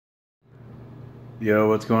Yo,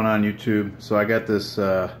 what's going on YouTube? So I got this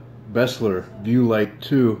Beseler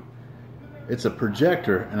Vu-Lite II. It's a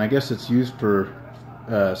projector, and I guess it's used for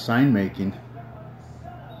sign making.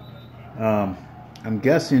 I'm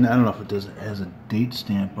guessing, I don't know if it has a date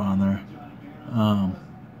stamp on there.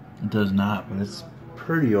 It does not, but it's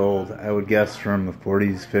pretty old. I would guess from the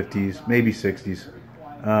 40s, 50s, maybe 60s.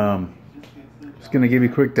 Just going to give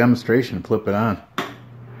you a quick demonstration. Flip it on.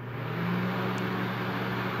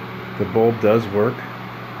 The bulb does work.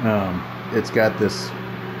 It's got this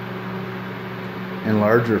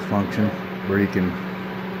enlarger function where you can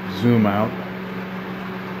zoom out.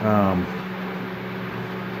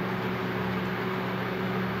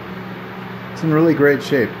 It's in really great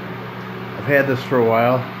shape. I've had this for a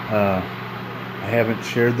while. I haven't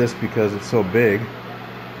shared this because it's so big.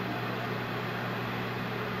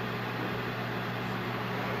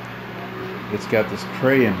 It's got this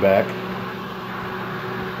tray in back.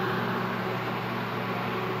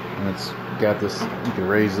 And it's got this, you can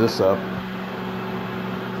raise this up. Here,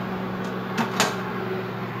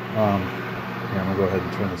 I'm gonna go ahead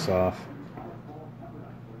and turn this off.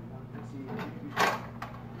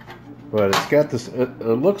 But it's got this, it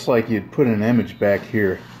looks like you'd put an image back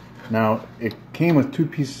here. Now, it came with two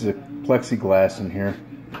pieces of plexiglass in here,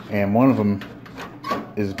 and one of them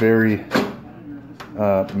is very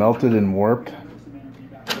melted and warped.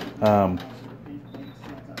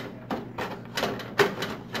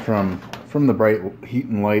 From the bright heat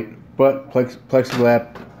and light, but plexiglass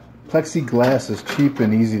is cheap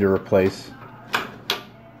and easy to replace.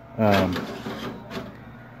 I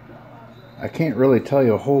can't really tell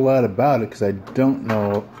you a whole lot about it because I don't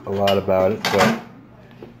know a lot about it, but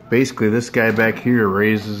basically this guy back here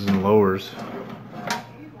raises and lowers.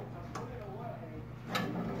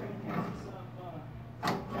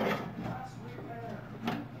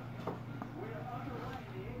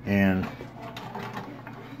 And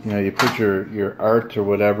you know, you put your art or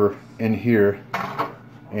whatever in here,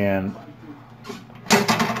 and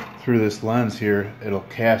through this lens here, it'll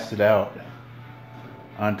cast it out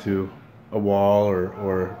onto a wall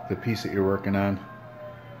or the piece that you're working on.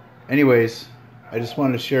 Anyways, I just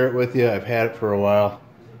wanted to share it with you. I've had it for a while,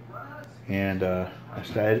 and I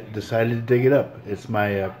decided to dig it up. It's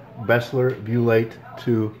my Beseler Vu-Lite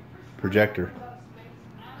II projector.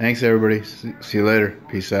 Thanks everybody. See you later.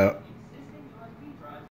 Peace out.